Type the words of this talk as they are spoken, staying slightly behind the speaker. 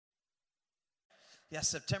Yeah,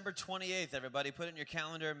 September 28th, everybody. Put it in your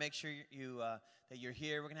calendar. Make sure that you're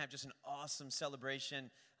here. We're going to have just an awesome celebration,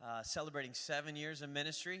 celebrating 7 years of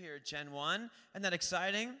ministry here at Gen 1. Isn't that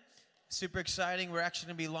exciting? Super exciting. We're actually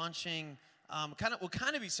going to be launching, we'll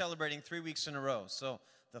kind of be celebrating 3 weeks in a row. So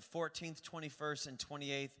the 14th, 21st, and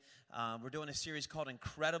 28th, we're doing a series called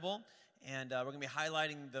Incredible. And we're going to be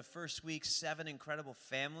highlighting the first week, 7 incredible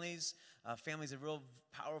families. Families of real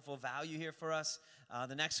powerful value here for us.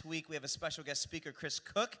 The next week, we have a special guest speaker, Chris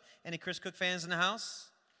Cook. Any Chris Cook fans in the house?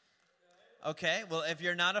 Okay, well, if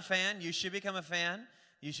you're not a fan, you should become a fan.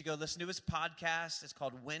 You should go listen to his podcast. It's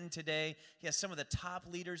called Win Today. He has some of the top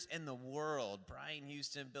leaders in the world. Brian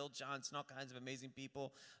Houston, Bill Johnson, all kinds of amazing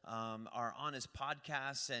people are on his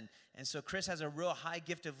podcast. And so Chris has a real high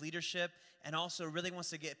gift of leadership and also really wants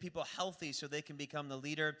to get people healthy so they can become the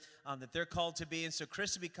leader that they're called to be. And so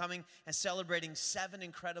Chris will be coming and celebrating 7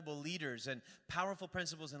 incredible leaders and powerful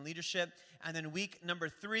principles in leadership. And then week number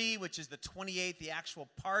 3, which is the 28th, the actual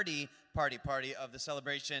party of the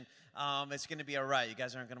celebration, it's going to be all right. You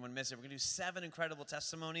guys aren't going to want to miss it. We're going to do 7 incredible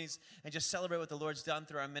testimonies and just celebrate what the Lord's done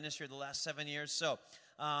through our ministry the last 7 years. So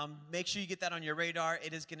make sure you get that on your radar.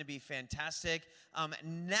 It is going to be fantastic.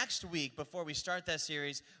 Next week, before we start that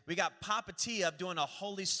series, we got Papa T up doing a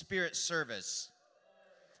Holy Spirit service.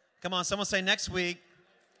 Come on, someone say next week.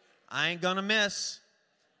 I ain't going to miss.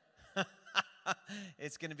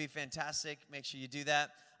 It's going to be fantastic. Make sure you do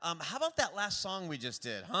that. How about that last song we just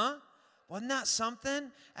did, huh? Wasn't that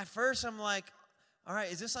something? At first, I'm like, all right,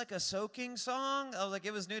 is this like a soaking song? I was like,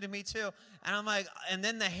 it was new to me too. And I'm like, and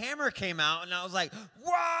then the hammer came out, and I was like,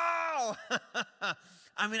 wow!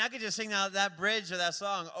 I mean, I could just sing that bridge of that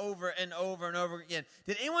song over and over and over again.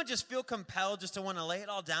 Did anyone just feel compelled just to want to lay it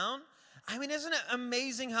all down? I mean, isn't it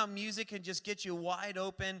amazing how music can just get you wide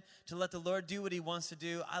open to let the Lord do what he wants to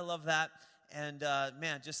do? I love that. And,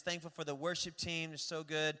 man, just thankful for the worship team. They're so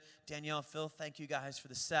good. Danielle, Phil, thank you guys for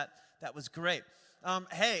the set. That was great.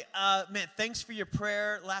 Hey, man, thanks for your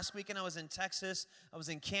prayer. Last weekend I was in Texas. I was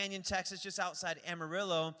in Canyon, Texas, just outside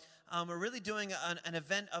Amarillo. We're really doing an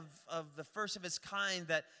event of the first of its kind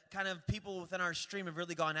that kind of people within our stream have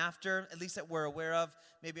really gone after, at least that we're aware of.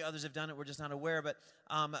 Maybe others have done it. We're just not aware. But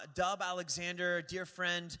Dub Alexander, dear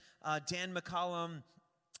friend, Dan McCollum,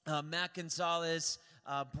 Matt Gonzalez,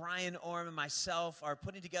 Brian Orm, and myself are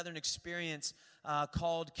putting together an experience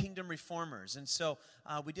called Kingdom Reformers. And so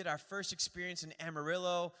we did our first experience in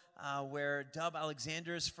Amarillo, where Dub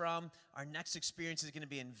Alexander is from. Our next experience is going to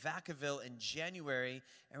be in Vacaville in January,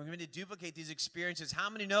 and we're going to duplicate these experiences. How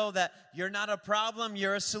many know that you're not a problem,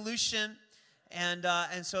 you're a solution? And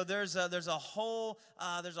so there's a whole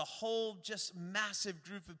just massive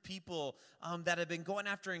group of people that have been going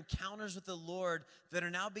after encounters with the Lord that are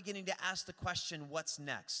now beginning to ask the question, what's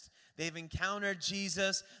next? They've encountered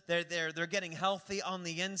Jesus. They're getting healthy on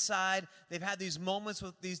the inside. They've had these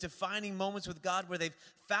defining moments with God where they've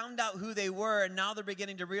found out who they were, and now they're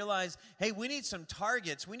beginning to realize, hey, we need some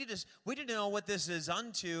targets. We need to know what this is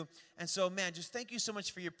unto. And so, man, just thank you so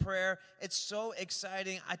much for your prayer. It's so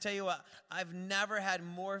exciting. I tell you what, I've never had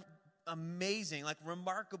more amazing, like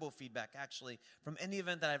remarkable feedback, actually, from any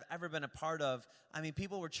event that I've ever been a part of. I mean,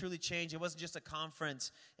 people were truly changed. It wasn't just a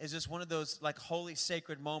conference. It's just one of those, like, holy,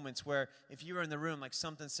 sacred moments where if you were in the room, like,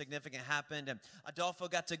 something significant happened. And Adolfo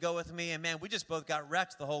got to go with me, and, man, we just both got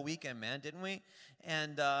wrecked the whole weekend, man, didn't we?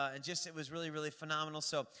 And just it was really, really phenomenal.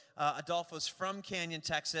 So Adolfo's from Canyon,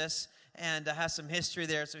 Texas, and has some history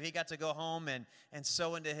there. So he got to go home and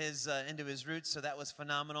sow into his roots. So that was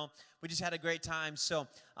phenomenal. We just had a great time. So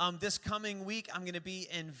this coming week, I'm going to be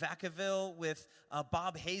in Vacaville with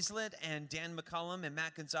Bob Hazlett and Dan McCollum and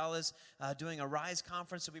Matt Gonzalez doing a Rise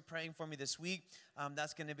conference. So be praying for me this week.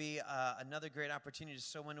 That's going to be another great opportunity to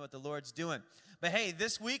sow into what the Lord's doing. But hey,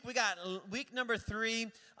 this week we got week number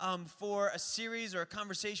 3 for a series or a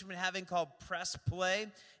conversation we're having called Press Play.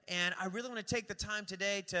 And I really want to take the time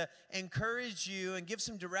today to encourage you and give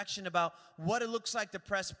some direction about what it looks like to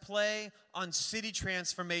press play on city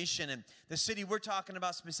transformation. And the city we're talking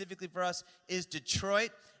about specifically for us is Detroit.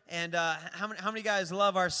 And how many guys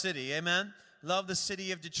love our city? Amen? Love the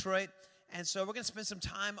city of Detroit. And so we're going to spend some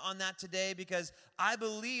time on that today because I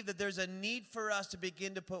believe that there's a need for us to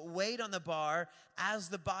begin to put weight on the bar as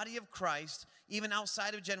the body of Christ, even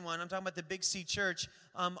outside of Gen 1. I'm talking about the Big C Church,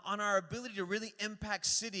 on our ability to really impact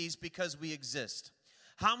cities because we exist.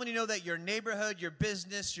 How many know that your neighborhood, your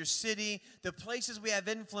business, your city, the places we have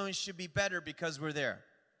influence should be better because we're there?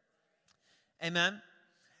 Amen?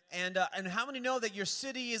 And how many know that your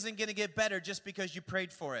city isn't going to get better just because you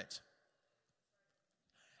prayed for it?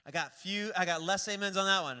 I got less amens on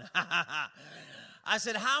that one. I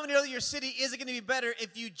said, how many know that your city isn't going to be better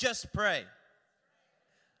if you just pray?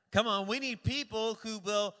 Come on, we need people who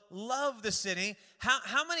will love the city.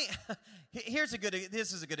 How many,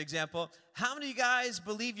 this is a good example. How many of you guys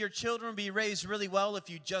believe your children will be raised really well if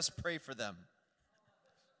you just pray for them?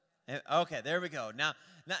 Okay, there we go. Now,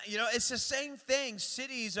 it's the same thing.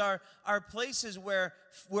 Cities are places where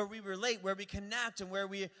we relate, where we connect, and where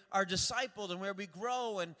we are discipled, and where we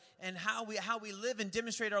grow, and how we live and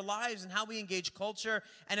demonstrate our lives, and how we engage culture.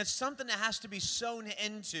 And it's something that has to be sown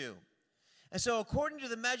into. And so according to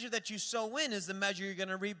the measure that you sow in is the measure you're going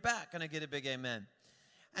to reap back. Can I get a big amen?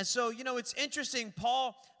 And so, it's interesting.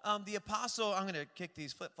 Paul, the apostle, I'm going to kick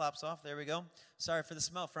these flip-flops off. There we go. Sorry for the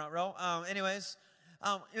smell, front row. Paul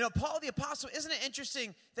the apostle, isn't it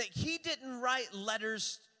interesting that he didn't write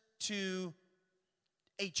letters to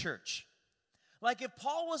a church? Like if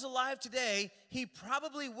Paul was alive today, he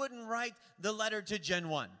probably wouldn't write the letter to Gen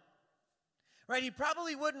 1. Right? He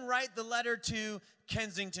probably wouldn't write the letter to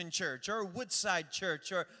Kensington Church or Woodside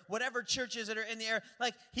Church or whatever churches that are in the area.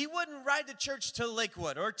 Like he wouldn't write the church to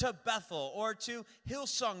Lakewood or to Bethel or to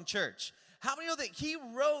Hillsong Church. How many know that he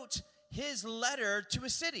wrote his letter to a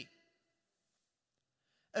city?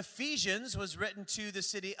 Ephesians was written to the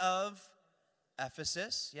city of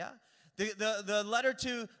Ephesus, yeah. The letter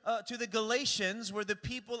to the Galatians were the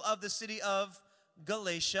people of the city of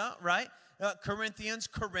Galatia, right? Corinthians,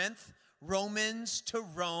 Corinth, Romans to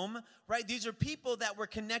Rome, right? These are people that were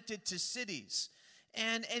connected to cities.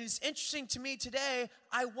 And it's interesting to me today,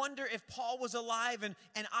 I wonder if Paul was alive and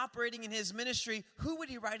operating in his ministry, who would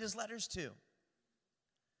he write his letters to?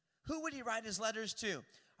 Who would he write his letters to?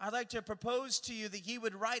 I'd like to propose to you that he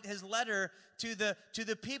would write his letter to the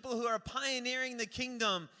people who are pioneering the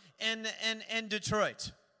kingdom in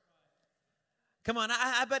Detroit. Come on,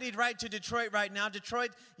 I bet he'd write to Detroit right now. Detroit,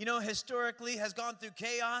 historically has gone through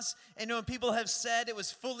chaos. And people have said it was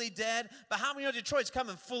fully dead. But how many know Detroit's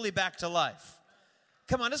coming fully back to life?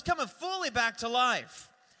 Come on, it's coming fully back to life.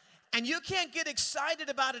 And you can't get excited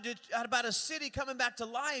about a city coming back to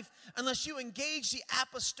life unless you engage the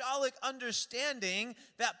apostolic understanding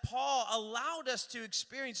that Paul allowed us to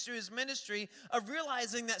experience through his ministry of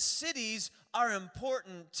realizing that cities are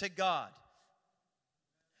important to God.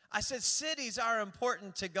 I said cities are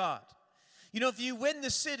important to God. If you win the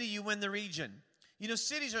city, you win the region.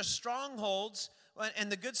 Cities are strongholds.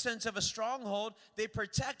 And the good sense of a stronghold, they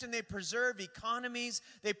protect and they preserve economies.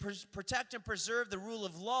 They protect and preserve the rule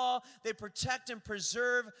of law. They protect and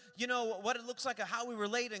preserve, what it looks like, how we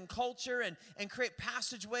relate in culture, and create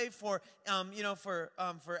passageway for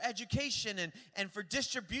education and for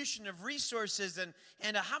distribution of resources.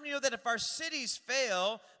 And how many know that if our cities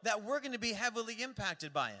fail, that we're going to be heavily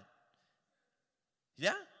impacted by it?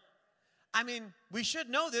 Yeah? I mean, we should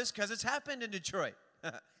know this because it's happened in Detroit.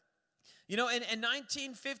 In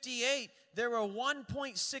 1958, there were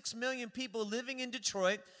 1.6 million people living in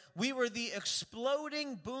Detroit. We were the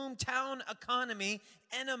exploding boomtown economy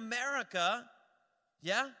in America.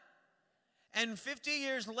 Yeah? And 50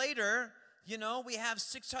 years later, we have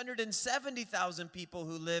 670,000 people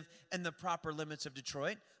who live in the proper limits of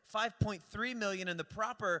Detroit. 5.3 million in the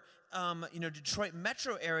proper, Detroit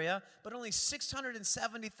metro area, but only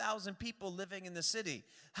 670,000 people living in the city.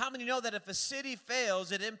 How many know that if a city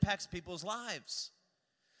fails, it impacts people's lives?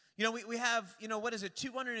 We have,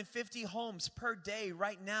 250 homes per day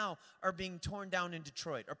right now are being torn down in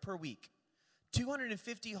Detroit, or per week.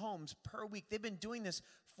 250 homes per week. They've been doing this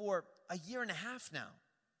for a year and a half now.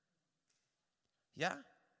 Yeah?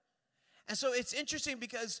 And so it's interesting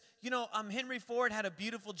because, Henry Ford had a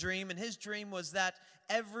beautiful dream, and his dream was that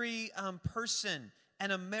every person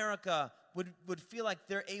in America would feel like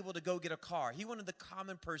they're able to go get a car. He wanted the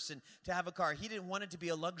common person to have a car. He didn't want it to be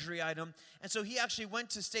a luxury item. And so he actually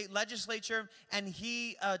went to state legislature, and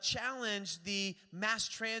he challenged the mass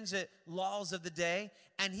transit laws of the day,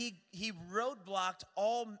 and he roadblocked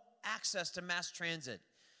all access to mass transit,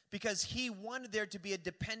 because he wanted there to be a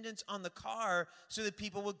dependence on the car so that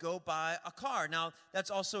people would go buy a car. Now,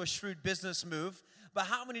 that's also a shrewd business move. But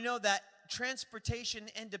how many know that transportation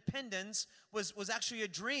independence was actually a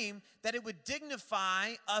dream, that it would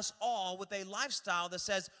dignify us all with a lifestyle that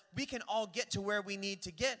says we can all get to where we need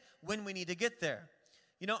to get when we need to get there?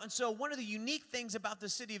 And so one of the unique things about the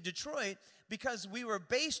city of Detroit, because we were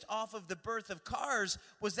based off of the birth of cars,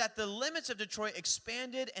 was that the limits of Detroit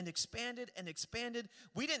expanded and expanded and expanded.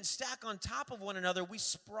 We didn't stack on top of one another. We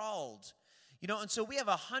sprawled. And so we have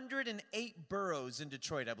 108 boroughs in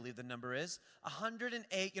Detroit, I believe the number is.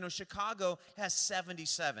 108. Chicago has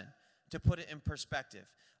 77, to put it in perspective.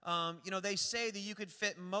 They say that you could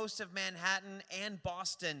fit most of Manhattan and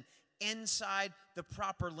Boston inside the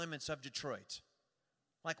proper limits of Detroit.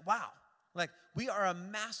 Like, wow. Like, we are a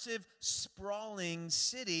massive, sprawling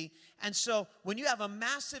city. And so when you have a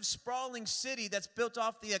massive, sprawling city that's built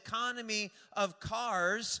off the economy of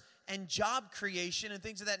cars and job creation and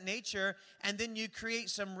things of that nature, and then you create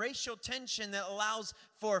some racial tension that allows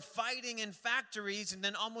for fighting in factories and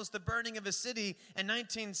then almost the burning of a city in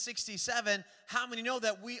 1967, how many know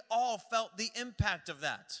that we all felt the impact of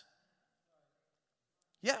that?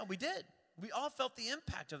 Yeah, we did. We all felt the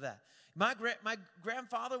impact of that. My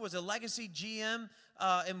grandfather was a legacy GM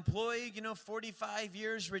employee, 45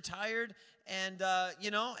 years retired. And,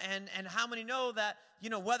 and how many know that,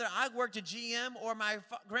 whether I worked at GM or my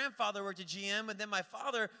grandfather worked at GM and then my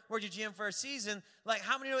father worked at GM for a season, like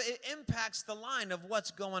how many know it impacts the line of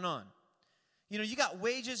what's going on? You got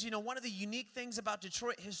wages. One of the unique things about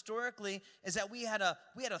Detroit historically is that we had a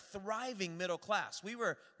thriving middle class. We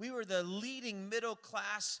were the leading middle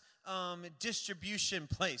class distribution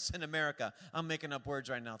place in America. I'm making up words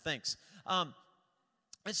right now. Thanks.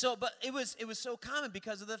 But it was so common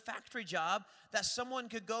because of the factory job that someone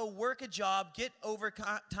could go work a job, get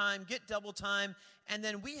overtime, get double time, and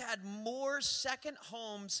then we had more second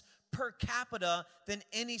homes per capita than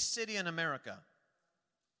any city in America.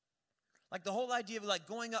 Like the whole idea of like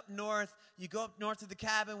going up north, you go up north to the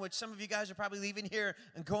cabin, which some of you guys are probably leaving here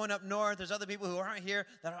and going up north. There's other people who aren't here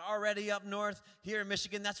that are already up north here in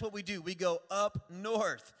Michigan. That's what we do. We go up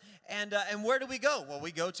north. And where do we go? Well,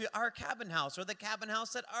 we go to our cabin house or the cabin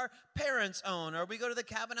house that our parents own, or we go to the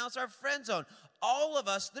cabin house our friends own. All of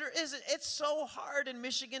us, it's so hard in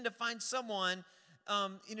Michigan to find someone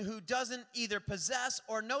who doesn't either possess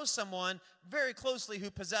or know someone very closely who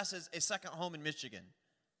possesses a second home in Michigan.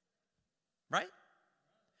 Right?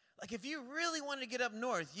 Like if you really wanted to get up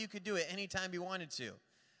north, you could do it anytime you wanted to.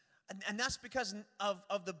 And that's because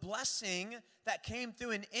of the blessing that came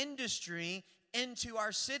through an industry into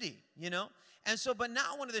our city, And so, but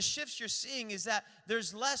now one of the shifts you're seeing is that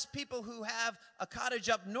there's less people who have a cottage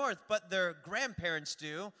up north, but their grandparents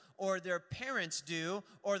do, or their parents do,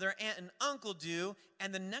 or their aunt and uncle do.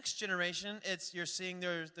 And the next generation, you're seeing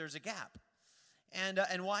there's a gap.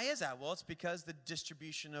 And why is that? Well, it's because the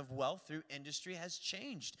distribution of wealth through industry has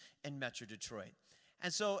changed in Metro Detroit.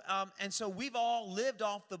 And so we've all lived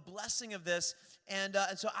off the blessing of this. And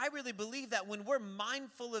so I really believe that when we're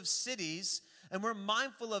mindful of cities and we're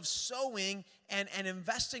mindful of sowing and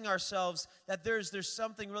investing ourselves, that there's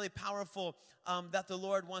something really powerful that the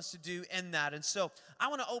Lord wants to do in that. And so I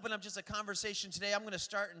want to open up just a conversation today. I'm going to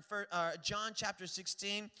start in John chapter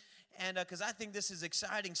 16. And because I think this is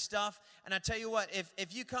exciting stuff. And I tell you what,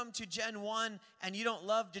 if you come to Gen 1 and you don't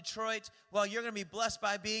love Detroit, well, you're going to be blessed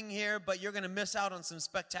by being here, but you're going to miss out on some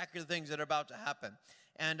spectacular things that are about to happen.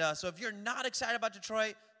 And so if you're not excited about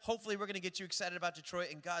Detroit, hopefully we're going to get you excited about Detroit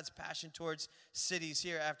and God's passion towards cities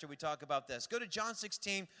here after we talk about this. Go to John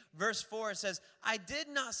 16, verse 4. It says, I did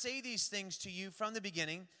not say these things to you from the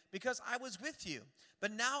beginning because I was with you.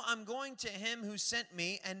 But now I'm going to him who sent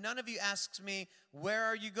me, and none of you asks me, where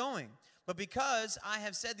are you going? But because I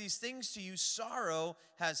have said these things to you, sorrow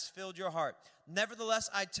has filled your heart. Nevertheless,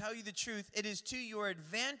 I tell you the truth, it is to your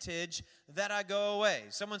advantage that I go away.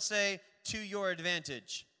 Someone say, to your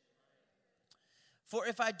advantage. For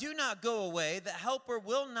if I do not go away, the helper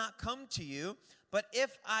will not come to you. But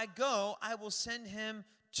if I go, I will send him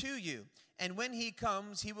to you. And when he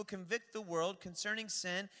comes, he will convict the world concerning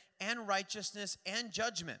sin and righteousness and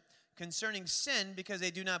judgment. Concerning sin, because they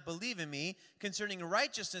do not believe in me. Concerning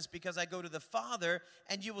righteousness, because I go to the Father,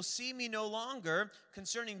 and you will see me no longer.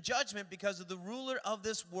 Concerning judgment, because of the ruler of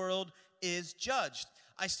this world is judged.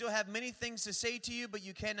 I still have many things to say to you, but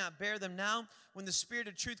you cannot bear them now. When the Spirit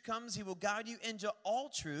of truth comes, he will guide you into all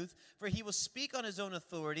truth, for he will speak on his own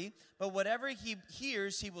authority. But whatever he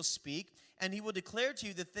hears, he will speak, and he will declare to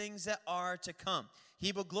you the things that are to come.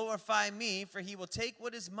 He will glorify me, for he will take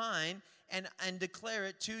what is mine and declare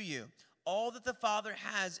it to you. All that the Father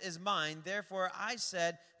has is mine. Therefore, I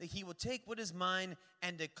said that he will take what is mine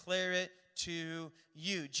and declare it to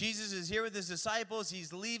you. Jesus is here with his disciples.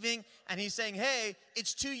 He's leaving, and he's saying, hey,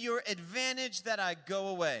 it's to your advantage that I go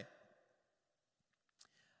away.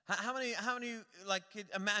 How many could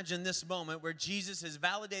imagine this moment where Jesus has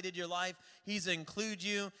validated your life? He's included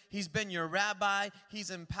you. He's been your rabbi. He's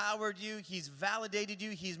empowered you. He's validated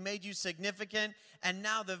you. He's made you significant. And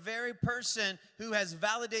now the very person who has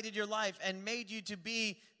validated your life and made you to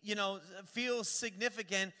be, feel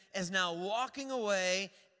significant is now walking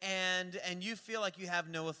away, and you feel like you have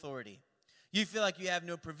no authority. You feel like you have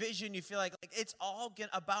no provision. You feel like it's all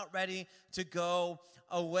about ready to go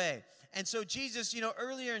away. And so Jesus,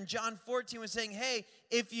 earlier in John 14 was saying, hey,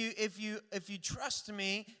 if you trust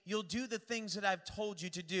me, you'll do the things that I've told you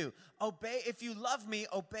to do. Obey, if you love me,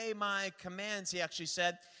 obey my commands, he actually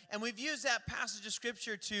said. And we've used that passage of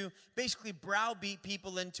scripture to basically browbeat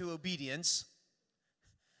people into obedience.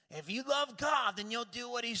 If you love God, then you'll do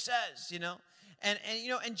what he says,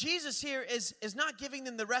 And Jesus here is not giving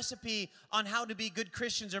them the recipe on how to be good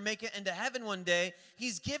Christians or make it into heaven one day.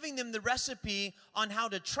 He's giving them the recipe on how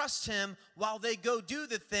to trust him while they go do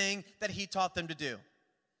the thing that he taught them to do.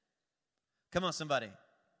 Come on, somebody.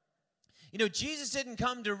 Jesus didn't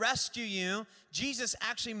come to rescue you. Jesus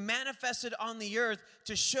actually manifested on the earth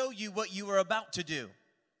to show you what you were about to do.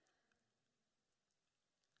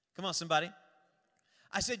 Come on, somebody.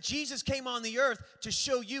 I said Jesus came on the earth to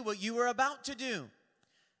show you what you were about to do.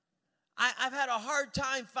 I've had a hard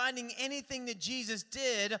time finding anything that Jesus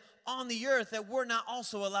did on the earth that we're not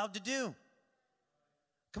also allowed to do.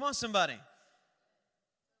 Come on, somebody.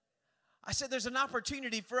 I said there's an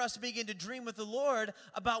opportunity for us to begin to dream with the Lord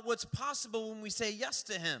about what's possible when we say yes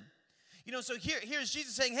to him. So here's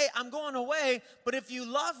Jesus saying, hey, I'm going away, but if you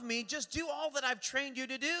love me, just do all that I've trained you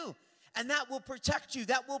to do. And that will protect you.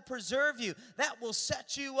 That will preserve you. That will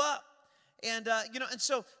set you up. And, and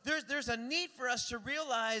so there's a need for us to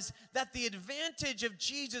realize that the advantage of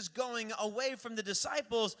Jesus going away from the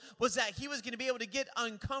disciples was that he was going to be able to get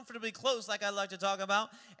uncomfortably close, like I like to talk about,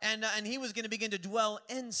 and he was going to begin to dwell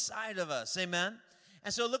inside of us. Amen?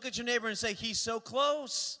 And so look at your neighbor and say, he's so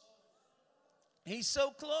close. He's so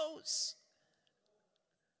close.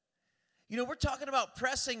 We're talking about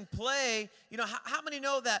pressing play. How many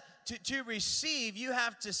know that to receive, you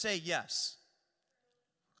have to say yes?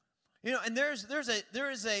 And there's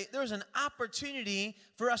an opportunity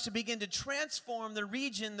for us to begin to transform the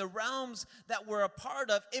region, the realms that we're a part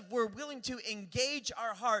of, if we're willing to engage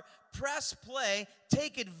our heart, press play,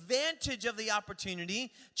 take advantage of the opportunity.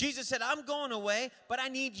 Jesus said, I'm going away, but I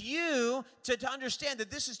need you to understand that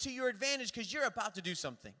this is to your advantage because you're about to do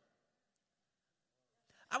something.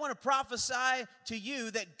 I want to prophesy to you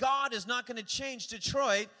that God is not going to change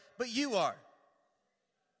Detroit, but you are.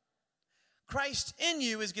 Christ in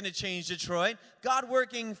you is going to change Detroit. God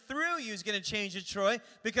working through you is going to change Detroit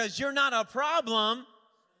because you're not a problem,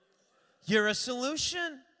 you're a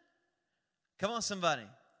solution. Come on, somebody.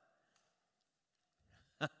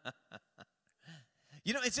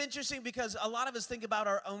 It's interesting because a lot of us think about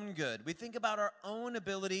our own good. We think about our own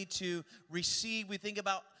ability to receive. We think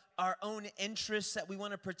about our own interests that we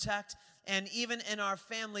want to protect. And even in our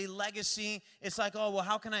family legacy, it's like, oh, well,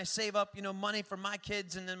 how can I save up, money for my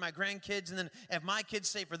kids and then my grandkids? And then if my kids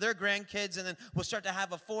save for their grandkids, and then we'll start to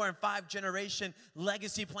have a 4 and 5 generation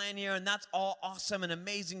legacy plan here. And that's all awesome and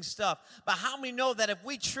amazing stuff. But how many know that if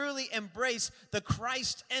we truly embrace the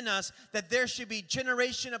Christ in us, that there should be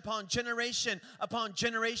generation upon generation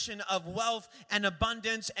of wealth and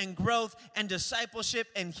abundance and growth and discipleship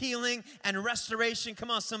and healing and restoration?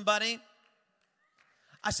 Come on, somebody.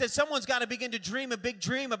 I said someone's got to begin to dream a big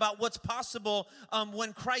dream about what's possible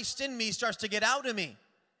when Christ in me starts to get out of me.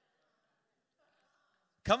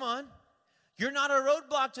 Come on. You're not a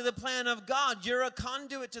roadblock to the plan of God. You're a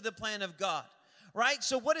conduit to the plan of God, right?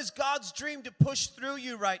 So what is God's dream to push through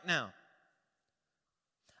you right now?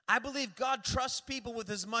 I believe God trusts people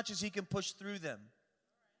with as much as he can push through them.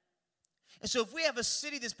 And so if we have a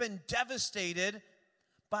city that's been devastated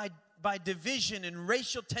by division and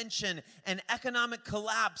racial tension and economic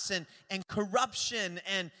collapse and corruption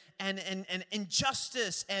and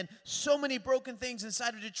injustice and so many broken things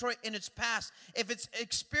inside of Detroit in its past, if it's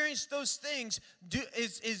experienced those things, do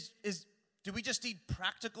we just need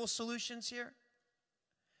practical solutions here?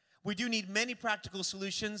 We do need many practical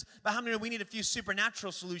solutions, but how many know we need a few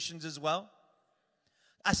supernatural solutions as well?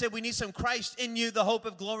 I said we need some Christ in you, the hope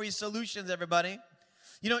of glory solutions, everybody.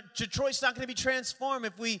 Detroit's not going to be transformed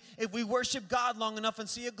if we worship God long enough and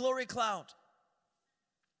see a glory cloud.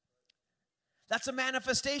 That's a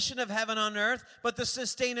manifestation of heaven on earth, but the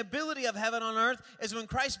sustainability of heaven on earth is when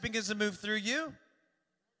Christ begins to move through you.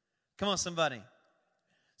 Come on, somebody.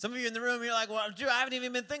 Some of you in the room, you're like, well, Drew, I haven't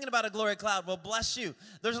even been thinking about a glory cloud. Well, bless you.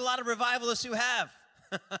 There's a lot of revivalists who have.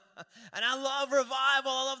 And I love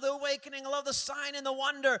revival. I love the awakening. I love the sign and the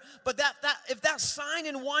wonder. But if that sign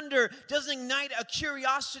and wonder doesn't ignite a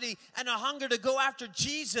curiosity and a hunger to go after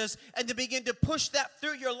Jesus and to begin to push that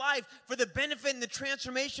through your life for the benefit and the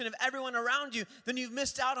transformation of everyone around you, then you've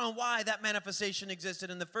missed out on why that manifestation existed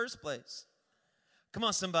in the first place. Come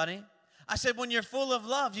on, somebody. I said when you're full of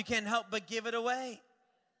love, you can't help but give it away.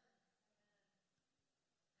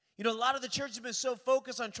 You know, a lot of the church has been so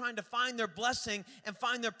focused on trying to find their blessing and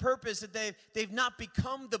find their purpose that they've not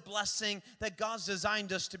become the blessing that God's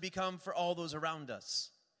designed us to become for all those around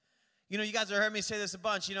us. You know, you guys have heard me say this a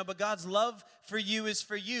bunch, you know, but God's love for you is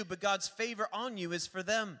for you, but God's favor on you is for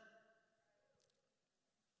them.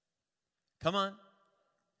 Come on.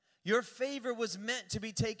 Your favor was meant to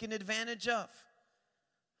be taken advantage of.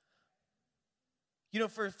 You know,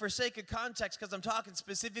 for sake of context, because I'm talking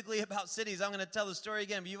specifically about cities, I'm going to tell the story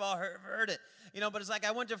again, but you've all heard it. You know, but it's like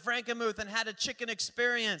I went to Frankenmuth and had a chicken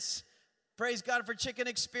experience. Praise God for chicken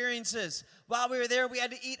experiences. While we were there, we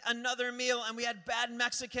had to eat another meal, and we had bad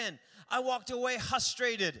Mexican. I walked away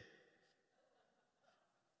frustrated.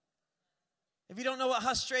 If you don't know what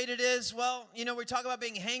frustrated is, well, you know, we talk about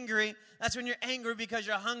being hangry. That's when you're angry because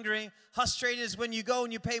you're hungry. Frustrated is when you go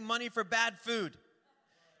and you pay money for bad food.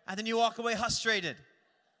 And then you walk away frustrated.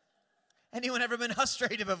 Anyone ever been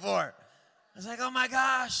frustrated before? It's like, oh my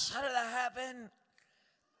gosh, how did that happen?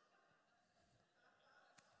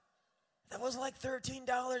 That was like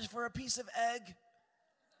 $13 for a piece of egg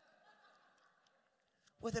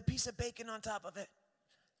with a piece of bacon on top of it.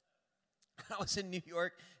 I was in New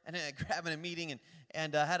York and grabbing a meeting,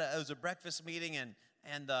 and it was a breakfast meeting,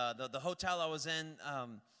 and the hotel I was in,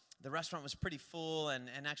 the restaurant was pretty full, and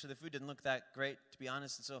actually the food didn't look that great, to be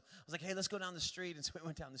honest. And so I was like, hey, let's go down the street. And so we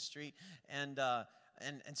went down the street, and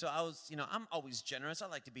so I was, you know, I'm always generous. I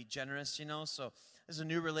like to be generous, you know. So this is a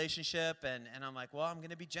new relationship, and I'm like, well, I'm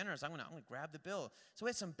going to be generous. I'm going to grab the bill. So we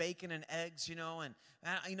had some bacon and eggs, you know, and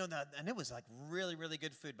it was like really, really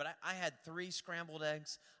good food. But I had 3 scrambled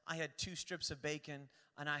eggs. I had 2 strips of bacon,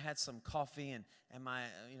 and I had some coffee, and my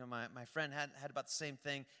friend had about the same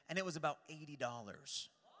thing, and it was about $80.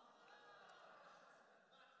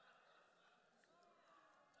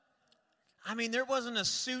 I mean, there wasn't a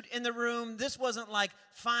suit in the room. This wasn't like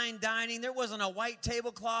fine dining. There wasn't a white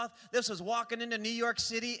tablecloth. This was walking into New York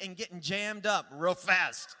City and getting jammed up real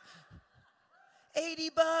fast.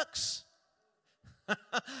 $80.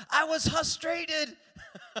 I was frustrated.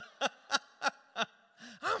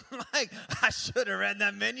 I'm like, I should have read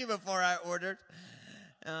that menu before I ordered.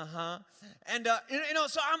 And,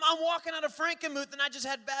 so I'm walking out of Frankenmuth, and I just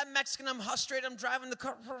had bad Mexican. I'm frustrated. I'm driving the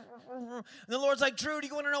car. And the Lord's like, Drew, do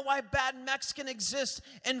you want to know why bad Mexican exists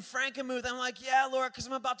in Frankenmuth? I'm like, yeah, Lord, because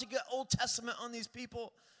I'm about to get Old Testament on these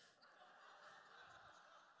people.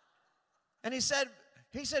 And he said,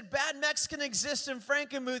 bad Mexican exists in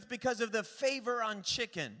Frankenmuth because of the favor on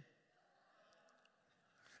chicken.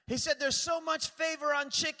 He said there's so much favor on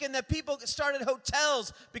chicken that people started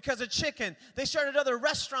hotels because of chicken. They started other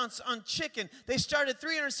restaurants on chicken. They started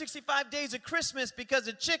 365 days of Christmas because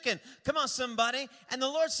of chicken. Come on, somebody. And the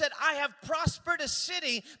Lord said, I have prospered a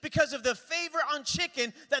city because of the favor on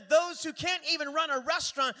chicken, that those who can't even run a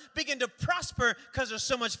restaurant begin to prosper because there's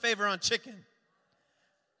so much favor on chicken.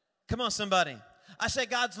 Come on, somebody. I say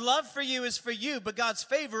God's love for you is for you, but God's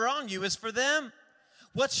favor on you is for them.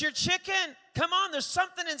 What's your chicken? Come on, there's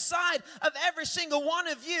something inside of every single one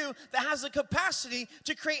of you that has the capacity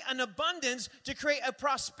to create an abundance, to create a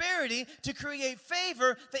prosperity, to create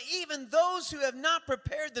favor, that even those who have not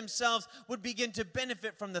prepared themselves would begin to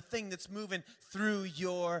benefit from the thing that's moving through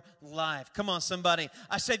your life. Come on, somebody.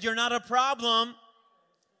 I said you're not a problem.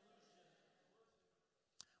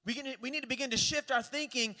 We need to begin to shift our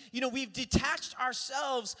thinking. You know, we've detached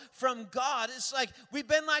ourselves from God. It's like we've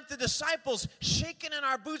been like the disciples, shaking in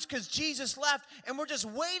our boots because Jesus left, and we're just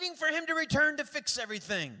waiting for him to return to fix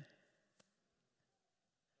everything.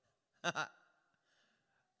 It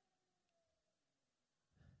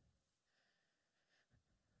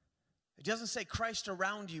doesn't say Christ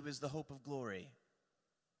around you is the hope of glory.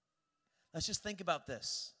 Let's just think about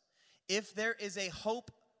this. If there is a hope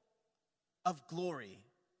of glory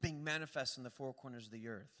being manifest in the 4 corners of the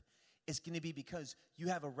earth, it's going to be because you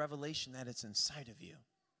have a revelation that it's inside of you.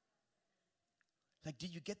 Like, do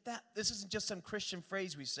you get that? This isn't just some Christian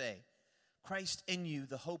phrase we say. Christ in you,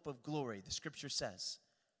 the hope of glory, the scripture says.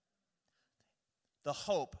 The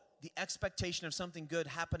hope, the expectation of something good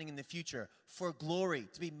happening in the future for glory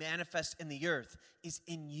to be manifest in the earth is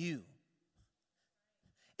in you.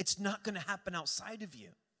 It's not going to happen outside of you.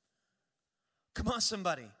 Come on,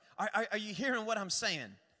 somebody. Are you hearing what I'm saying?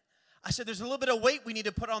 I said there's a little bit of weight we need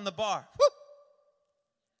to put on the bar. Woo!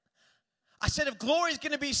 I said if glory is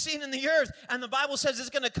going to be seen in the earth, and the Bible says it's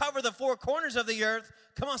going to cover the 4 corners of the earth,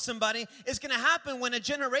 come on, somebody, it's going to happen when a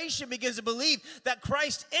generation begins to believe that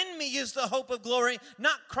Christ in me is the hope of glory,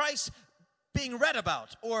 not Christ being read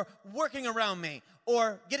about or working around me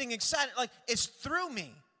or getting excited. Like, it's through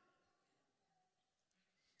me.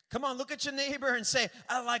 Come on, look at your neighbor and say,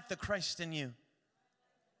 I like the Christ in you.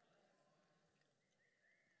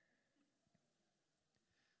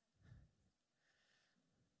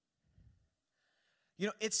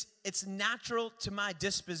 it's natural to my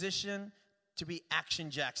disposition to be Action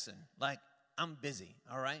Jackson. Like, I'm busy,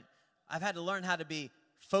 all right? I've had to learn how to be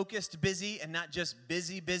focused busy and not just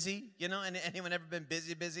busy. And anyone ever been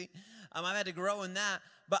busy? I've had to grow in that.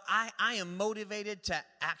 But I am motivated to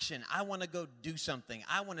action. I want to go do something.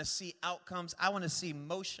 I want to see outcomes. I want to see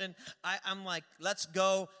motion. I'm like, let's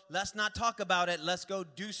go. Let's not talk about it. Let's go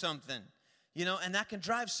do something. And that can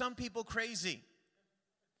drive some people crazy.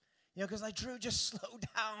 Because like, Drew, just slow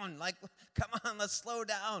down. Like, come on, let's slow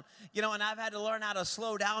down. And I've had to learn how to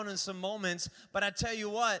slow down in some moments. But I tell you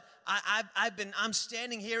what, I'm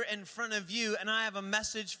standing here in front of you, and I have a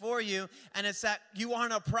message for you. And it's that you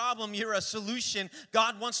aren't a problem, you're a solution.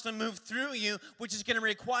 God wants to move through you, which is going to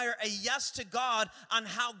require a yes to God on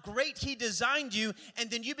how great He designed you. And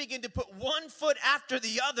then you begin to put one foot after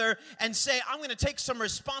the other and say, I'm going to take some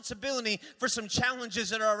responsibility for some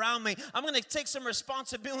challenges that are around me. I'm going to take some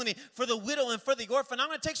responsibility for the widow and for the orphan. I'm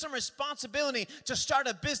going to take some responsibility to start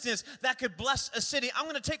a business that could bless a city. I'm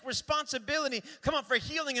going to take responsibility, for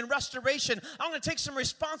healing and restoration. I'm going to take some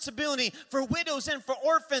responsibility for widows and for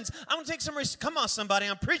orphans. I'm going to take some, come on somebody,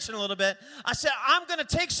 I'm preaching a little bit. I said, I'm going to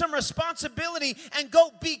take some responsibility and go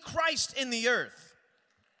be Christ in the earth.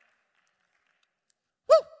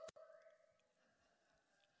 Woo!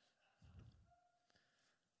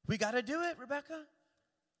 We got to do it, Rebecca.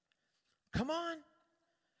 Come on.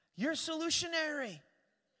 You're solutionary.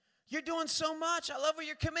 You're doing so much. I love where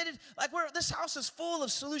you're committed. Like, this house is full of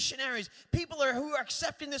solutionaries. People who are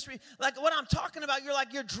accepting this. Like what I'm talking about,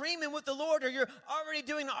 you're dreaming with the Lord, or you're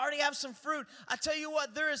already have some fruit. I tell you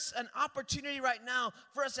what, there is an opportunity right now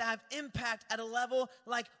for us to have impact at a level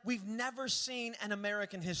like we've never seen in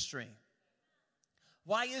American history.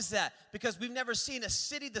 Why is that? Because we've never seen a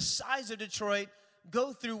city the size of Detroit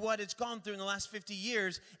go through what it's gone through in the last 50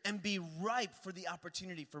 years and be ripe for the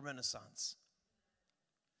opportunity for renaissance.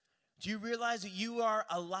 Do you realize that you are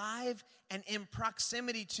alive and in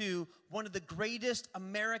proximity to one of the greatest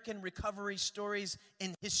American recovery stories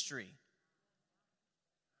in history?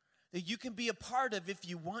 That you can be a part of if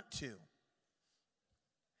you want to.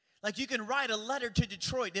 Like, you can write a letter to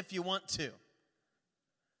Detroit if you want to.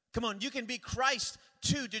 Come on, you can be Christ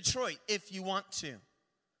to Detroit if you want to.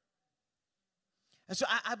 And so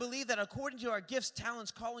I believe that according to our gifts,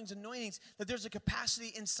 talents, callings, anointings, that there's a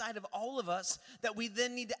capacity inside of all of us that we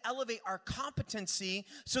then need to elevate our competency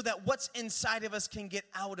so that what's inside of us can get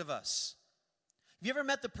out of us. Have you ever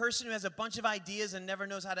met the person who has a bunch of ideas and never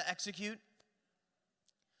knows how to execute?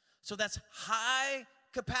 So that's high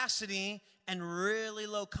capacity and really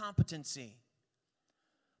low competency.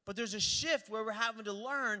 But there's a shift where we're having to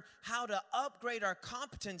learn how to upgrade our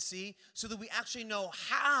competency so that we actually know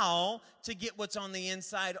how to get what's on the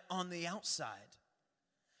inside on the outside.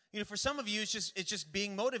 For some of you, it's just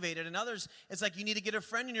being motivated. And others, it's like you need to get a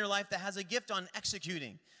friend in your life that has a gift on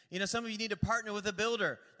executing. Some of you need to partner with a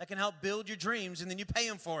builder that can help build your dreams, and then you pay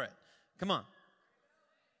him for it. Come on.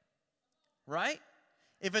 Right?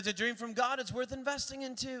 If it's a dream from God, it's worth investing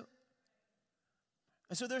into.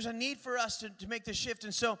 And so there's a need for us to make the shift.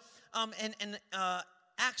 And so in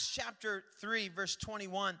Acts chapter 3, verse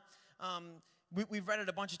 21, we've read it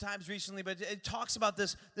a bunch of times recently, but it talks about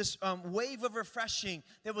this wave of refreshing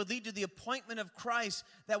that would lead to the appointment of Christ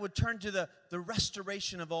that would turn to the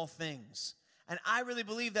restoration of all things. And I really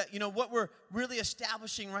believe that, what we're really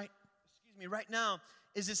establishing right now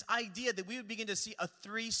is this idea that we would begin to see a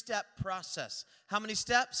 3-step process. How many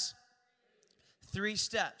steps? 3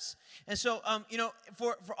 steps. And so,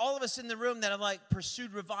 for all of us in the room that have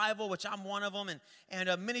pursued revival, which I'm one of them,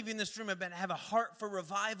 and many of you in this room have a heart for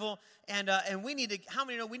revival, and we need to. How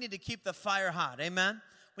many know we need to keep the fire hot? Amen.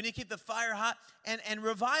 We need to keep the fire hot, and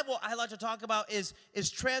revival I like to talk about is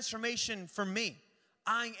transformation for me.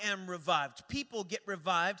 I am revived. People get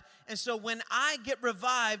revived. And so when I get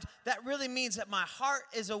revived, that really means that my heart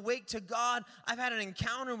is awake to God. I've had an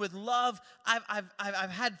encounter with love.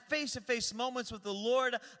 I've had face-to-face moments with the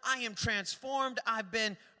Lord. I am transformed. I've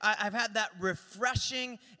had that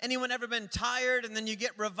refreshing. Anyone ever been tired and then you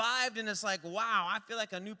get revived and it's like, wow, I feel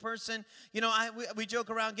like a new person. We joke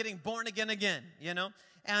around getting born again,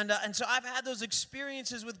 And so I've had those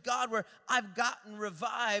experiences with God where I've gotten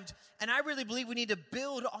revived, and I really believe we need to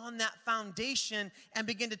build on that foundation and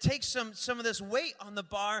begin to take some of this weight on the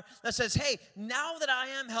bar that says, hey, now that I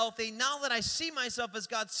am healthy, now that I see myself as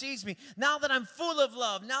God sees me, now that I'm full of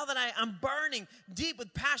love, now that I'm burning deep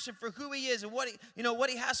with passion for who He is and what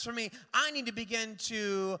He has for me, I need to begin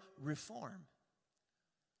to reform.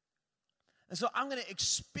 And so I'm going to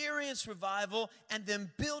experience revival and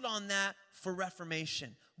then build on that for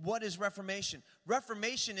reformation. What is reformation?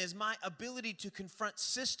 Reformation is my ability to confront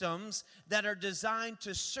systems that are designed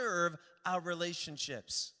to serve our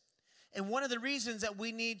relationships. And one of the reasons that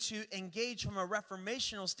we need to engage from a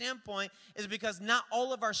reformational standpoint is because not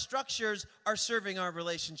all of our structures are serving our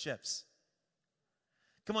relationships.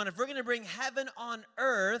 Come on, if we're going to bring heaven on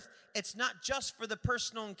earth, it's not just for the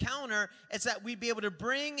personal encounter. It's that we be able to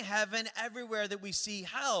bring heaven everywhere that we see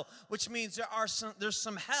hell, which means there's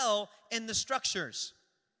some hell in the structures.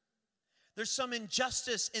 There's some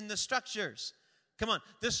injustice in the structures. Come on,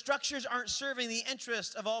 the structures aren't serving the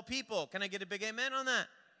interest of all people. Can I get a big amen on that?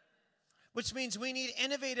 Which means we need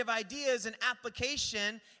innovative ideas and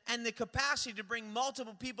application and the capacity to bring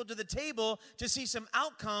multiple people to the table to see some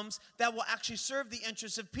outcomes that will actually serve the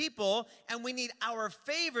interests of people. And we need our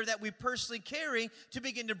favor that we personally carry to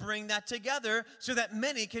begin to bring that together so that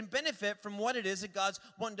many can benefit from what it is that God's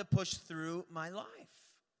wanting to push through my life.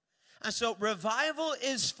 And so revival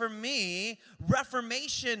is for me,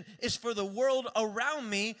 reformation is for the world around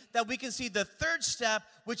me, that we can see the third step,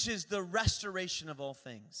 which is the restoration of all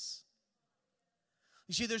things.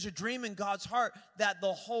 You see, there's a dream in God's heart that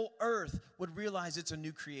the whole earth would realize it's a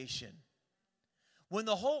new creation. When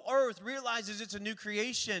the whole earth realizes it's a new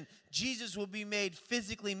creation, Jesus will be made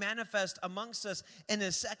physically manifest amongst us in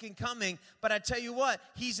his second coming. But I tell you what,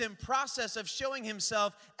 he's in process of showing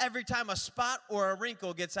himself every time a spot or a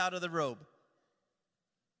wrinkle gets out of the robe.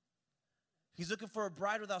 He's looking for a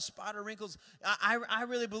bride without spot or wrinkles. I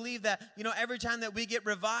really believe that, every time that we get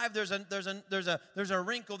revived, there's a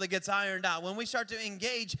wrinkle that gets ironed out. When we start to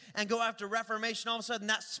engage and go after reformation, all of a sudden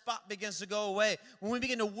that spot begins to go away. When we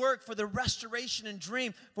begin to work for the restoration and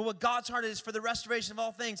dream for what God's heart is for the restoration of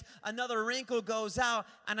all things, another wrinkle goes out.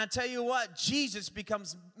 And I tell you what, Jesus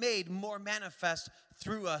becomes made more manifest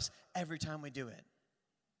through us every time we do it.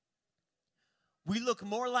 We look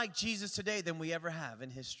more like Jesus today than we ever have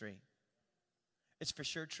in history. It's for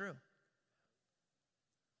sure true.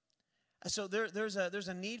 And so there's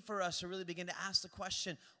a need for us to really begin to ask the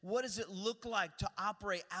question, what does it look like to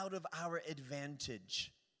operate out of our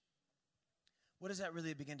advantage? What does that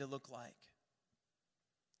really begin to look like?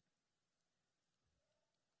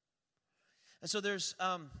 And so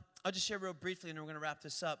I'll just share real briefly and then we're going to wrap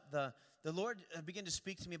this up. The Lord began to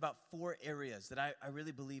speak to me about 4 areas that I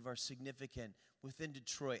really believe are significant within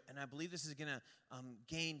Detroit. And I believe this is going to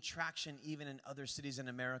gain traction even in other cities in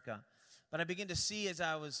America. But I began to see as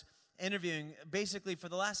I was interviewing, basically for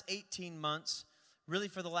the last 18 months, really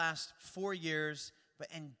for the last 4 years,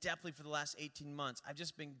 and definitely for the last 18 months, I've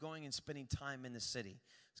just been going and spending time in the city.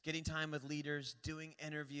 It's getting time with leaders, doing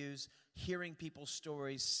interviews, hearing people's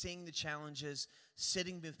stories, seeing the challenges,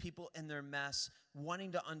 sitting with people in their mess,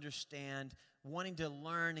 wanting to understand, wanting to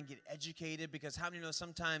learn and get educated, because how many know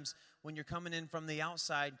sometimes when you're coming in from the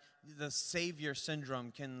outside, the savior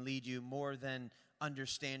syndrome can lead you more than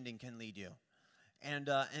understanding can lead you. And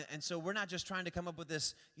so we're not just trying to come up with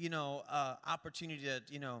this, opportunity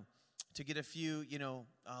to get a few,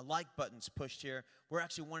 like buttons pushed here. We're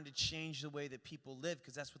actually wanting to change the way that people live,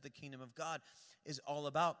 because that's what the kingdom of God is all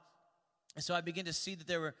about. And so I began to see that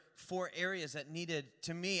there were 4 areas that needed,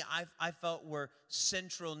 to me, I felt were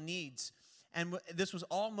central needs. And this was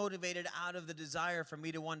all motivated out of the desire for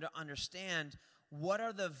me to want to understand what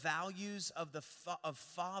are the values of of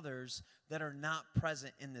fathers that are not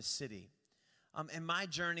present in this city. In my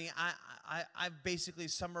journey, I've basically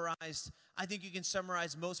summarized, I think you can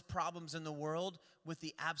summarize most problems in the world with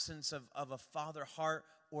the absence of a father heart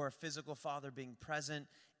or a physical father being present.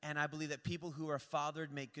 And I believe that people who are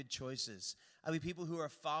fathered make good choices. I believe people who are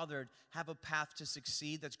fathered have a path to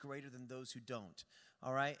succeed that's greater than those who don't.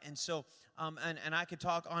 All right? And so, and I could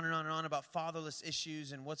talk on and on and on about fatherless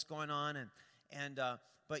issues and what's going on.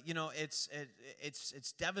 But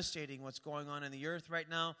it's devastating what's going on in the earth right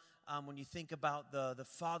now. When you think about the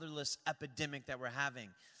fatherless epidemic that we're having.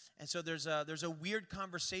 And so there's a weird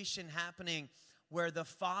conversation happening where the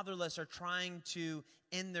fatherless are trying to,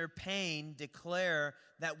 in their pain, declare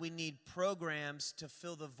that we need programs to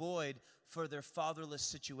fill the void for their fatherless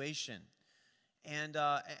situation. And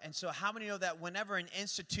so how many know that whenever an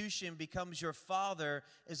institution becomes your father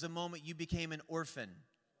is the moment you became an orphan?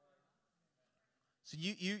 So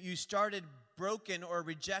you started broken or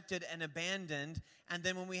rejected and abandoned, and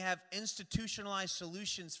then when we have institutionalized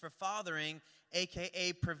solutions for fathering,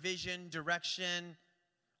 a.k.a. provision, direction,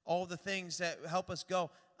 all the things that help us go,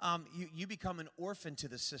 you become an orphan to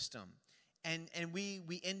the system. And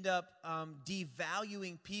we end up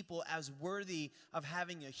devaluing people as worthy of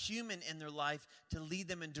having a human in their life to lead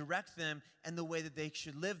them and direct them in the way that they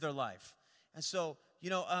should live their life. And so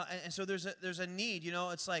and so there's a need.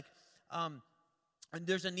 It's like, and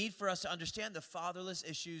there's a need for us to understand the fatherless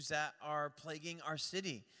issues that are plaguing our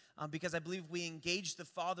city. Because I believe we engage the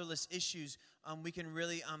fatherless issues, we can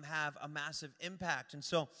really have a massive impact. And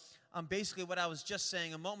so basically what I was just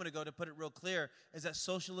saying a moment ago, to put it real clear, is that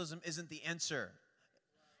socialism isn't the answer.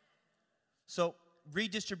 So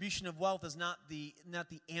redistribution of wealth is not the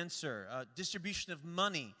answer. Distribution of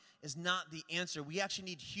money is not the answer. We actually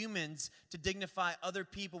need humans to dignify other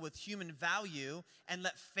people with human value and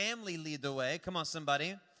let family lead the way. Come on,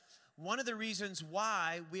 somebody. One of the reasons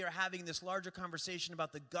why we are having this larger conversation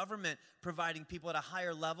about the government providing people at a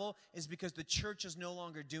higher level is because the church is no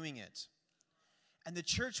longer doing it. And the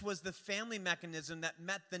church was the family mechanism that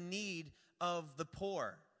met the need of the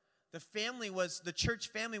poor. The church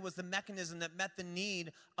family was the mechanism that met the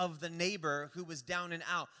need of the neighbor who was down and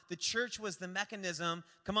out. The church was the mechanism.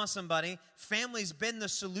 Come on, somebody. Family's been the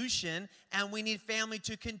solution, and we need family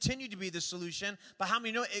to continue to be the solution. But how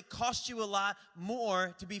many know it costs you a lot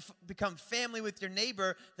more to become family with your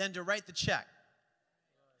neighbor than to write the check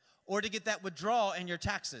or to get that withdrawal in your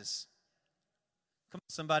taxes? Come on,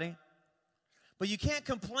 somebody. But you can't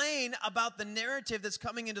complain about the narrative that's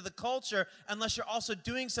coming into the culture unless you're also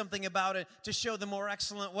doing something about it to show the more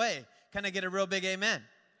excellent way. Can I get a real big amen?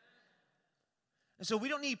 And so we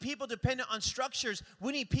don't need people dependent on structures.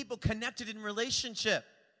 We need people connected in relationship.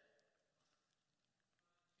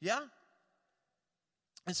 Yeah?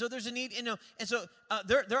 And so there's a need, and so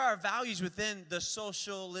there are values within the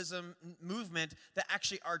socialism movement that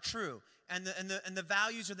actually are true. And the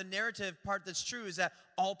values or the narrative part that's true is that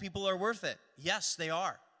all people are worth it. Yes, they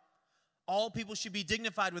are. All people should be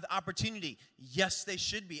dignified with opportunity. Yes, they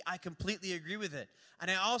should be. I completely agree with it. And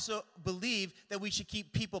I also believe that we should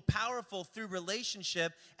keep people powerful through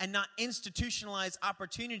relationship and not institutionalize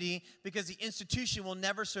opportunity, because the institution will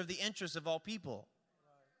never serve the interests of all people.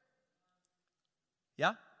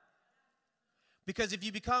 Yeah? Because if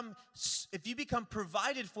you become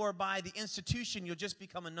provided for by the institution, you'll just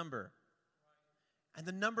become a number. And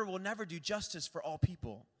the number will never do justice for all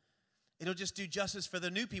people. It'll just do justice for the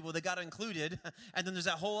new people that got included. And then there's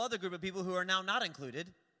that whole other group of people who are now not included.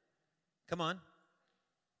 Come on.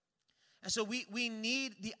 And so we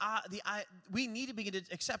need we need to begin to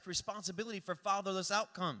accept responsibility for fatherless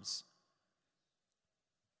outcomes.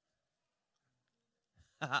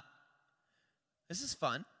 This is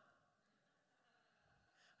fun.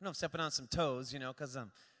 I know I'm stepping on some toes, because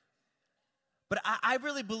but I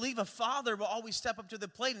really believe a father will always step up to the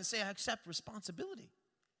plate and say, I accept responsibility.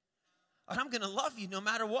 And I'm going to love you no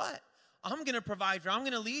matter what. I'm going to provide for you. I'm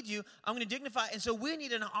going to lead you. I'm going to dignify. And so we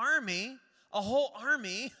need an army, a whole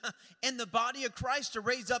army in the body of Christ to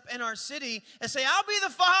raise up in our city and say, I'll be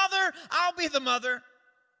the father. I'll be the mother.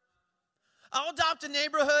 I'll adopt a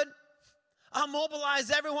neighborhood. I'll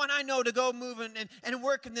mobilize everyone I know to go move and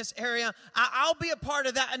work in this area. I'll be a part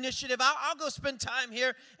of that initiative. I'll go spend time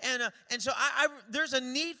here. And so there's a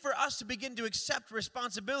need for us to begin to accept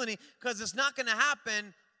responsibility, because it's not going to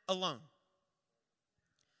happen alone.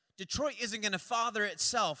 Detroit isn't going to father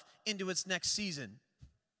itself into its next season.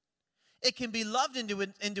 It can be loved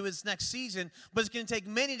into its next season, but it's going to take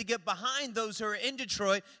many to get behind those who are in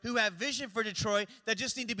Detroit, who have vision for Detroit, that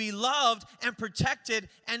just need to be loved and protected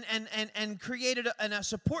and created a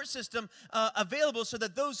support system available so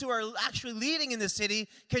that those who are actually leading in the city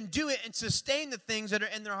can do it and sustain the things that are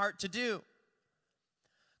in their heart to do.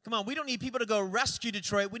 Come on, we don't need people to go rescue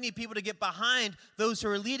Detroit. We need people to get behind those who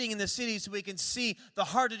are leading in the city so we can see the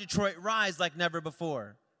heart of Detroit rise like never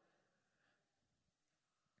before.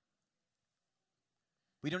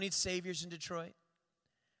 We don't need saviors in Detroit.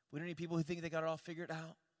 We don't need people who think they got it all figured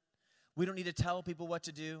out. We don't need to tell people what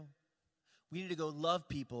to do. We need to go love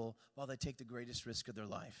people while they take the greatest risk of their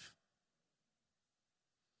life.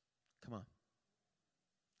 Come on.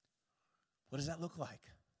 What does that look like?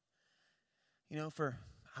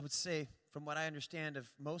 I would say, from what I understand of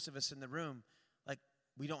most of us in the room,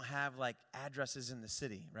 we don't have addresses in the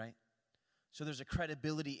city, right? So there's a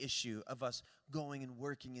credibility issue of us going and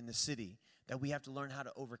working in the city that we have to learn how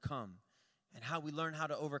to overcome. And how we learn how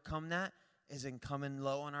to overcome that is in coming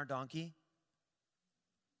low on our donkey,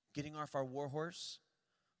 getting off our war horse,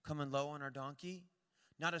 coming low on our donkey,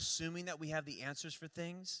 not assuming that we have the answers for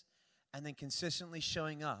things, and then consistently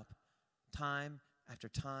showing up time after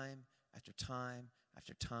time after time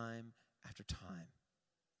after time after time.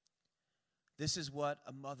 This is what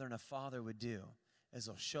a mother and a father would do, is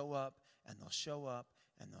they'll show up and they'll show up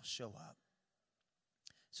and they'll show up.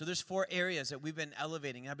 So there's 4 areas that we've been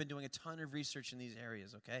elevating. I've been doing a ton of research in these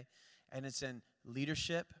areas, okay? And it's in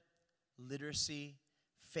leadership, literacy,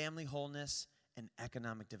 family wholeness, and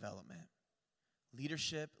economic development.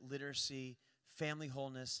 leadership, literacy, family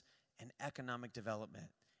wholeness, and economic development.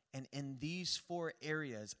 And in these 4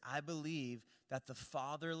 areas, I believe that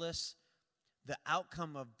the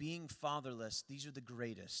outcome of being fatherless, these are the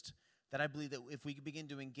greatest. That I believe that if we begin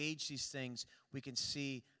to engage these things, we can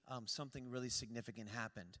see something really significant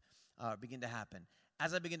begin to happen.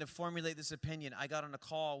 As I begin to formulate this opinion, I got on a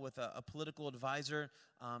call with a political advisor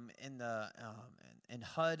in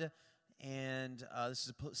HUD, and this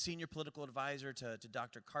is a senior political advisor to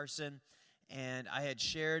Dr. Carson. And I had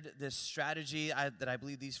shared this strategy that I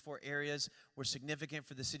believe these 4 areas were significant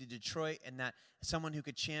for the city of Detroit, and that someone who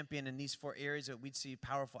could champion in these 4 areas that we'd see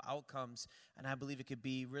powerful outcomes. And I believe it could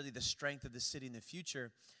be really the strength of the city in the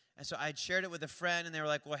future. And so I had shared it with a friend, and they were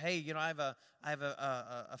like, "Well, hey, I have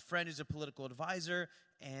a friend who's a political advisor,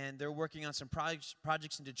 and they're working on some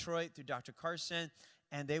projects in Detroit through Dr. Carson,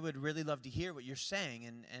 and they would really love to hear what you're saying,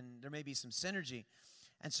 and there may be some synergy."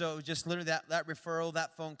 And so just literally that referral,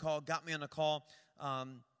 that phone call got me on a call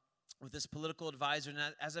with this political advisor. And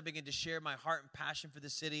as I began to share my heart and passion for the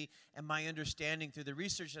city and my understanding through the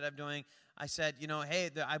research that I'm doing, I said,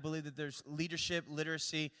 hey, I believe that there's leadership,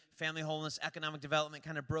 literacy, family wholeness, economic development,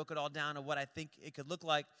 kind of broke it all down to what I think it could look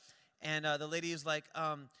like. And the lady is like,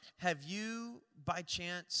 have you, by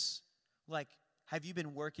chance, have you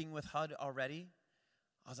been working with HUD already?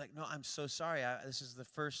 I was like, no, I'm so sorry.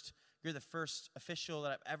 You're the first official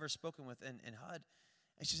that I've ever spoken with in HUD.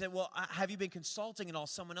 And she said, well, have you been consulting at all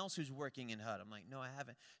someone else who's working in HUD? I'm like, no, I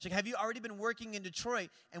haven't. She's like, have you already been working in Detroit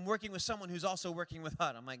and working with someone who's also working with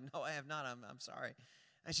HUD? I'm like, no, I have not. I'm sorry.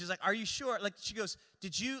 And she's like, are you sure? She goes,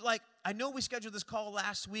 did you, I know we scheduled this call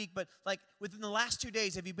last week, but within the last 2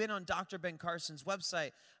 days, have you been on Dr. Ben Carson's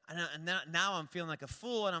website? And now I'm feeling like a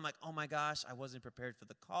fool, and I'm like, oh my gosh, I wasn't prepared for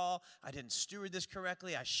the call. I didn't steward this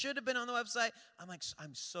correctly. I should have been on the website. I'm like,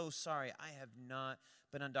 I'm so sorry. I have not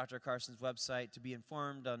been on Dr. Carson's website to be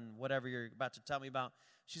informed on whatever you're about to tell me about.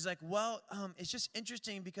 She's like, well, it's just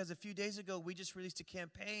interesting because a few days ago, we just released a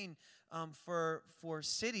campaign for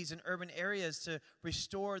cities and urban areas to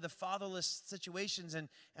restore the fatherless situations. And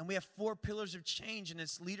we have 4 pillars of change, and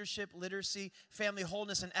it's leadership, literacy, family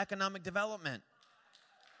wholeness, and economic development.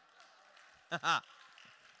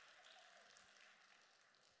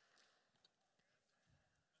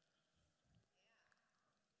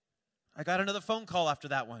 I got another phone call after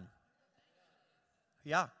that one.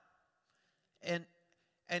 Yeah. And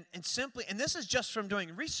simply, and this is just from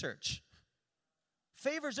doing research.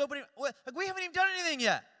 Favors opening, we haven't even done anything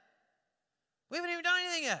yet.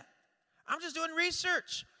 I'm just doing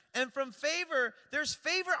research. And from favor, there's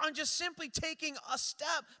favor on just simply taking a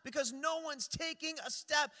step, because no one's taking a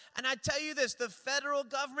step. And I tell you this, the federal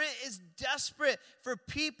government is desperate for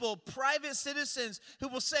people, private citizens, who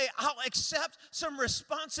will say, I'll accept some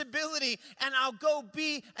responsibility and I'll go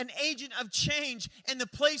be an agent of change in the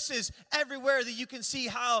places everywhere that you can see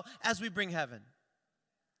how as we bring heaven.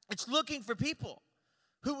 It's looking for people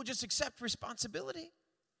who will just accept responsibility.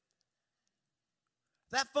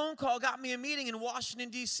 That phone call got me a meeting in Washington,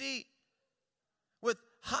 D.C. with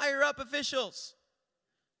higher-up officials.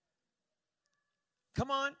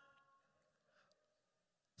 Come on.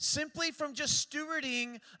 Simply from just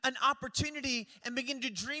stewarding an opportunity and begin to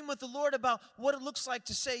dream with the Lord about what it looks like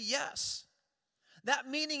to say yes. That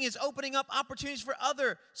meaning is opening up opportunities for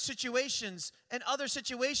other situations, and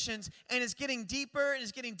it's getting deeper, and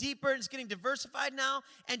it's getting deeper, and it's getting diversified now.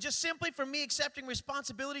 And just simply for me accepting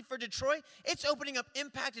responsibility for Detroit, it's opening up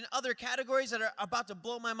impact in other categories that are about to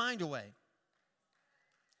blow my mind away.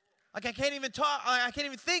 I can't even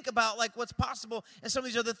think about what's possible and some of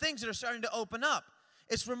these other things that are starting to open up.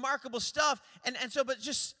 It's remarkable stuff. But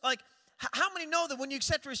just how many know that when you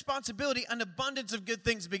accept responsibility, an abundance of good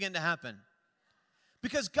things begin to happen?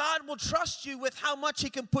 Because God will trust you with how much He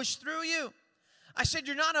can push through you. I said,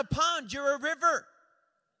 you're not a pond, you're a river.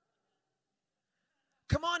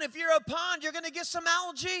 Come on, if you're a pond, you're going to get some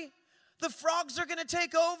algae. The frogs are going to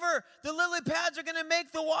take over. The lily pads are going to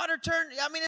make the water turn.